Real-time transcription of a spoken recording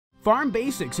Farm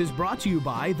Basics is brought to you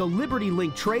by the Liberty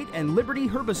Link trait and Liberty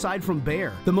herbicide from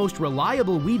Bayer. The most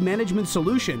reliable weed management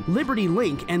solution, Liberty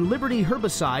Link and Liberty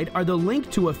herbicide are the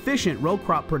link to efficient row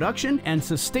crop production and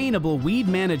sustainable weed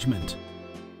management.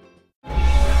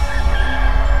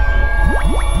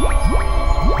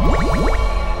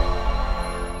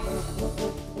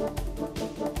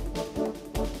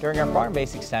 During our Farm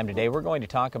Basics time today, we're going to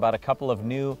talk about a couple of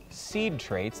new seed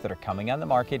traits that are coming on the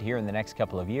market here in the next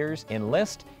couple of years,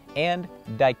 Enlist and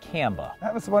Dicamba.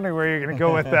 I was wondering where you're going to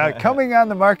go with that. Coming on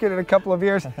the market in a couple of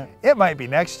years. It might be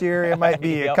next year, it might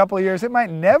be a couple of years, it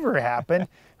might never happen.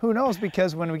 Who knows?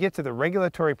 Because when we get to the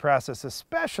regulatory process,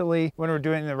 especially when we're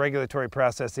doing the regulatory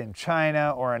process in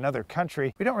China or another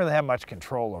country, we don't really have much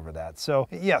control over that. So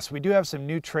yes, we do have some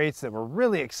new traits that we're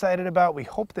really excited about. We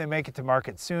hope they make it to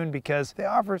market soon because they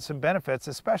offer some benefits,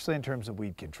 especially in terms of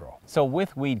weed control. So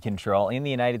with weed control in the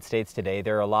United States today,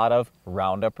 there are a lot of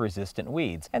Roundup resistant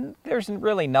weeds. And there's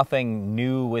really nothing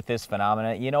new with this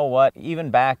phenomena. You know what?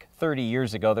 Even back 30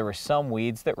 years ago, there were some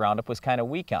weeds that Roundup was kind of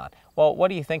weak on. Well, what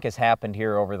do you think has happened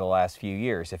here over the last few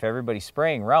years? If everybody's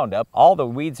spraying Roundup, all the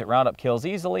weeds that Roundup kills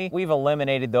easily, we've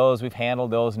eliminated those, we've handled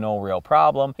those, no real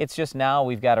problem. It's just now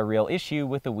we've got a real issue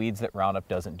with the weeds that Roundup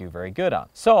doesn't do very good on.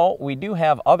 So we do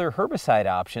have other herbicide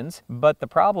options, but the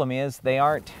problem is they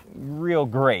aren't real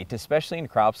great, especially in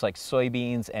crops like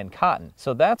soybeans and cotton.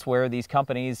 So that's where these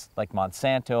companies like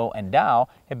Monsanto and Dow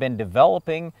have been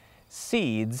developing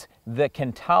seeds that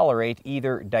can tolerate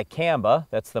either Dicamba,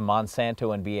 that's the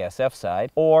Monsanto and BASF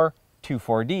side, or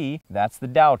 2,4-D, that's the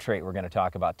Dow trait we're going to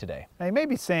talk about today. Now you may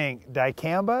be saying,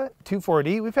 Dicamba,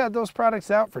 2,4-D, we've had those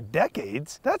products out for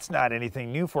decades. That's not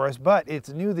anything new for us, but it's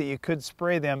new that you could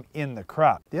spray them in the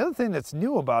crop. The other thing that's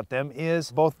new about them is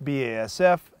both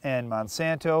BASF and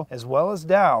Monsanto, as well as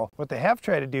Dow, what they have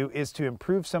tried to do is to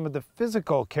improve some of the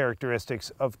physical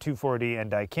characteristics of 2,4-D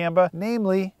and Dicamba,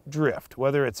 namely drift,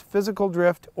 whether it's physical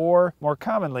drift or, more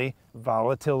commonly,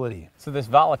 volatility. So this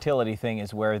volatility thing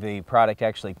is where the product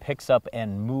actually picks up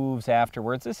and moves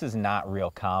afterwards. This is not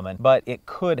real common, but it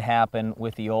could happen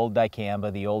with the old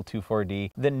Dicamba, the old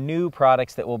 2,4-D. The new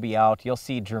products that will be out, you'll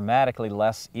see dramatically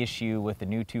less issue with the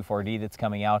new 2,4-D that's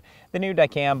coming out. The new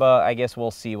Dicamba, I guess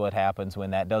we'll see what happens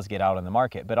when that does get out on the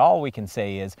market. But all we can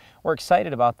say is we're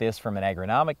excited about this from an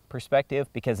agronomic perspective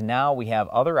because now we have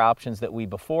other options that we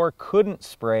before couldn't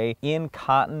spray in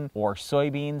cotton or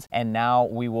soybeans, and now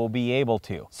we will be able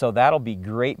to. So that'll be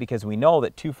great because we know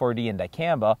that 2,4-D and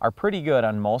Dicamba are pretty good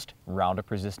on most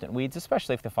Roundup resistant weeds,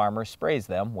 especially if the farmer sprays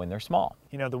them when they're small.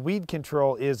 You know, the weed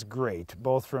control is great,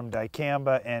 both from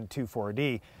Dicamba and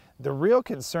 2,4-D. The real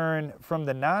concern from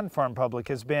the non-farm public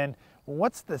has been,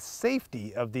 what's the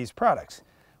safety of these products?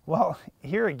 Well,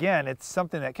 here again, it's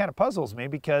something that kind of puzzles me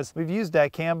because we've used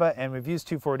Dicamba and we've used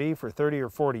 2,4-D for 30 or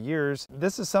 40 years.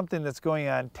 This is something that's going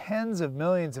on tens of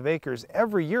millions of acres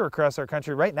every year across our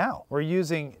country right now. We're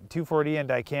using 2,4-D and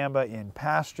Dicamba in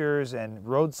pastures and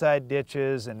roadside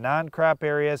ditches and non-crop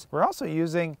areas. We're also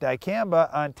using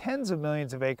Dicamba on tens of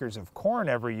millions of acres of corn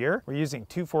every year. We're using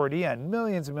 2,4-D on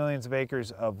millions and millions of acres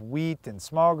of wheat and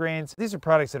small grains. These are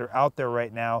products that are out there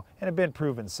right now and have been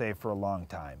proven safe for a long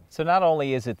time. So not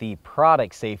only is it the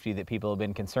product safety that people have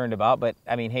been concerned about, but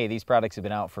I mean, hey, these products have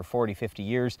been out for 40, 50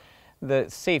 years. The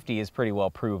safety is pretty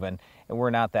well proven, and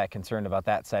we're not that concerned about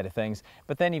that side of things.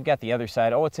 But then you've got the other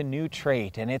side, oh, it's a new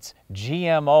trait, and it's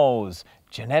GMOs,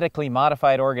 genetically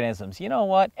modified organisms. You know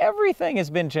what? Everything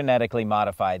has been genetically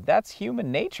modified. That's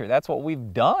human nature. That's what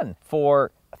we've done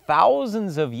for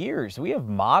thousands of years. We have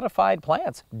modified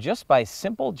plants just by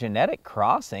simple genetic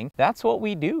crossing. That's what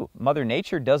we do. Mother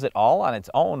Nature does it all on its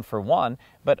own, for one,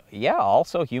 but yeah,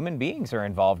 also human beings are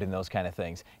involved in those kind of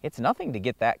things. It's nothing to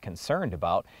get that concerned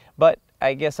about, but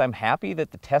I guess I'm happy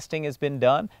that the testing has been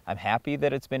done. I'm happy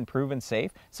that it's been proven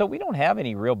safe. So we don't have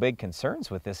any real big concerns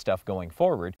with this stuff going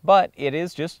forward, but it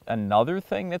is just another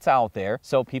thing that's out there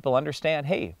so people understand,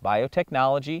 hey,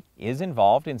 biotechnology is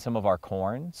involved in some of our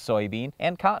corn, soybean,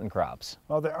 and cotton crops.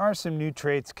 Well, there are some new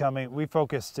traits coming. We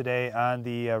focused today on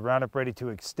the Roundup Ready to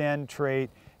Extend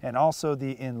trait and also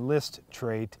the Enlist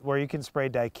trait, where you can spray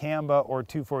Dicamba or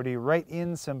 2,4-D right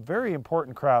in some very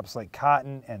important crops like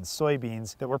cotton and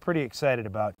soybeans that we're pretty excited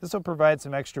about. This will provide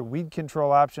some extra weed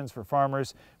control options for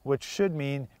farmers, which should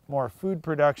mean more food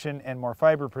production and more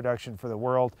fiber production for the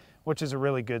world, which is a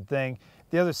really good thing.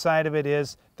 The other side of it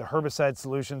is the herbicide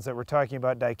solutions that we're talking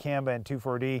about, Dicamba and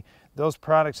 2,4-D. Those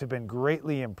products have been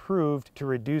greatly improved to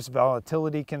reduce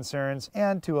volatility concerns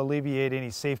and to alleviate any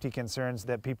safety concerns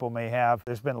that people may have.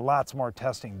 There's been lots more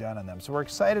testing done on them. So we're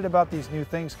excited about these new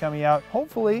things coming out.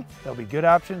 Hopefully, they'll be good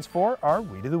options for our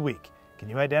Weed of the Week. Can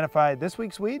you identify this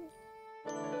week's weed?